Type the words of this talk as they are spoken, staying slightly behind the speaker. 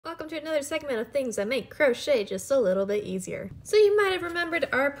to another segment of things that make crochet just a little bit easier. So you might have remembered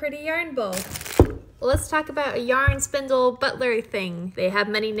our pretty yarn bowl. Well, let's talk about a yarn spindle butler thing. They have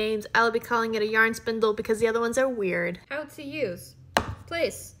many names. I'll be calling it a yarn spindle because the other ones are weird. How to use.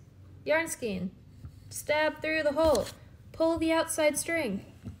 Place. Yarn skein. Stab through the hole. Pull the outside string.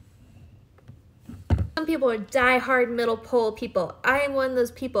 Some people are die-hard middle pole people. I am one of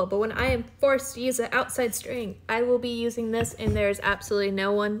those people, but when I am forced to use an outside string, I will be using this, and there's absolutely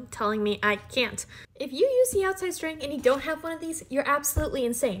no one telling me I can't. If you use the outside string and you don't have one of these, you're absolutely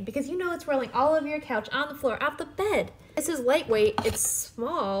insane, because you know it's rolling all over your couch, on the floor, off the bed. This is lightweight, it's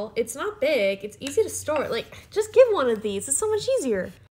small, it's not big, it's easy to store. Like, just give one of these, it's so much easier.